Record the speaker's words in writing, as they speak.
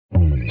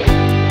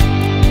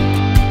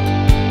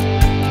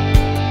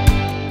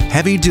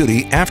Heavy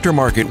Duty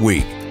Aftermarket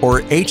Week,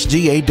 or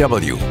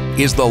HDAW,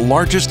 is the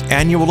largest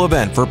annual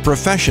event for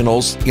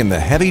professionals in the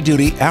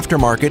heavy-duty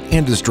aftermarket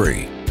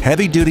industry.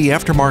 Heavy Duty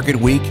Aftermarket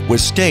Week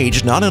was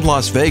staged not in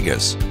Las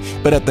Vegas,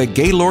 but at the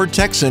Gaylord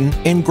Texan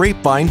in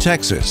Grapevine,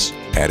 Texas.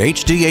 At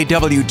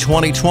HDAW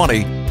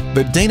 2020,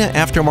 the Dana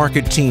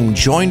Aftermarket team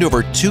joined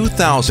over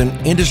 2,000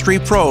 industry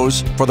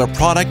pros for the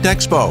Product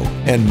Expo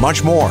and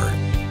much more.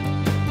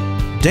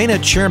 Dana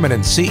Chairman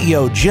and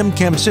CEO Jim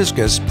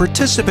Kamsiskas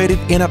participated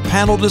in a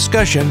panel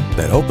discussion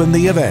that opened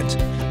the event.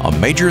 A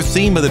major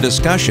theme of the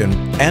discussion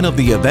and of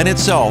the event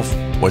itself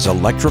was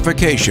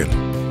electrification.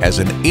 As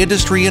an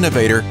industry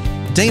innovator,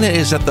 Dana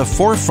is at the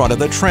forefront of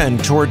the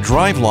trend toward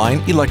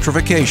driveline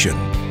electrification.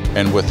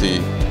 And with the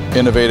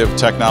innovative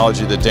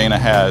technology that Dana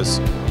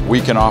has,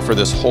 we can offer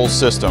this whole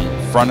system,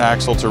 front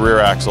axle to rear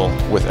axle,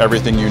 with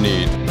everything you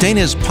need.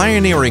 Dana's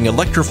pioneering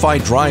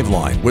electrified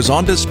driveline was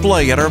on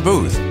display at our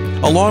booth,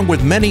 along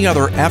with many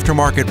other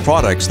aftermarket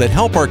products that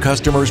help our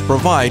customers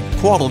provide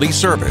quality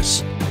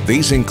service.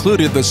 These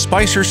included the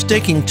Spicer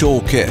Staking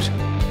Tool Kit,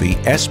 the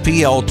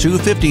SPL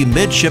 250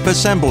 Midship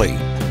Assembly,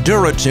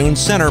 Duratune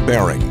center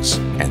bearings,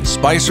 and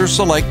Spicer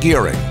Select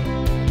gearing.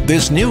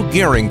 This new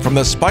gearing from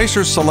the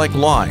Spicer Select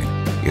line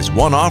is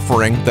one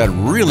offering that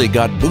really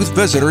got booth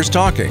visitors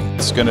talking.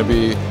 It's going to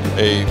be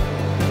a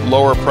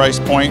lower price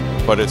point,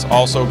 but it's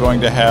also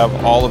going to have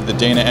all of the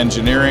Dana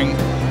engineering,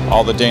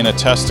 all the Dana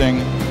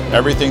testing.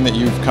 Everything that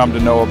you've come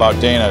to know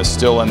about Dana is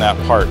still in that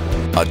part.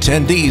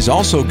 Attendees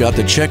also got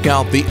to check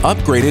out the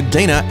upgraded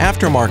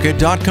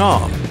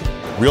DanaAftermarket.com.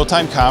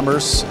 Real-time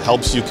commerce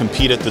helps you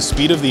compete at the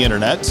speed of the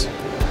internet,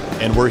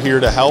 and we're here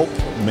to help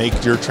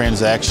make your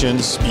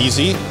transactions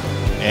easy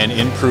and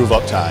improve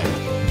uptime.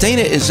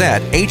 Dana is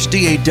at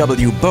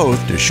HDAW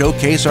both to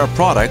showcase our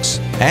products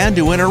and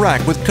to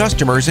interact with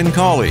customers and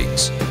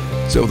colleagues.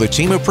 So the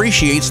team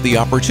appreciates the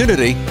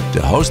opportunity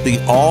to host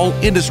the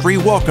all-industry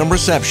welcome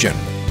reception.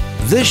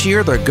 This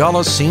year, the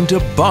gala seemed to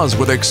buzz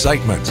with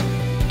excitement.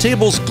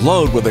 Tables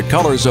glowed with the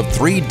colors of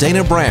 3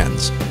 Dana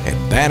brands,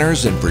 and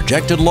banners and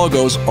projected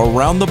logos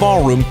around the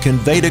ballroom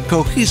conveyed a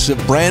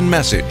cohesive brand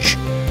message.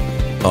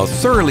 A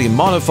thoroughly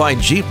modified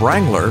Jeep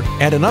Wrangler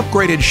and an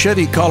upgraded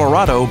Chevy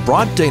Colorado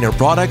brought Dana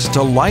products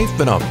to life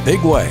in a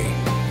big way.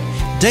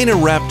 Dana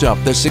wrapped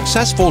up the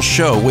successful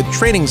show with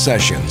training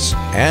sessions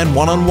and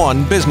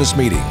one-on-one business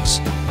meetings.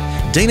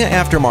 Dana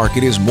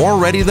Aftermarket is more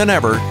ready than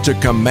ever to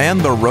command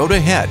the road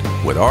ahead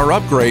with our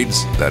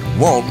upgrades that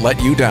won't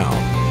let you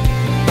down.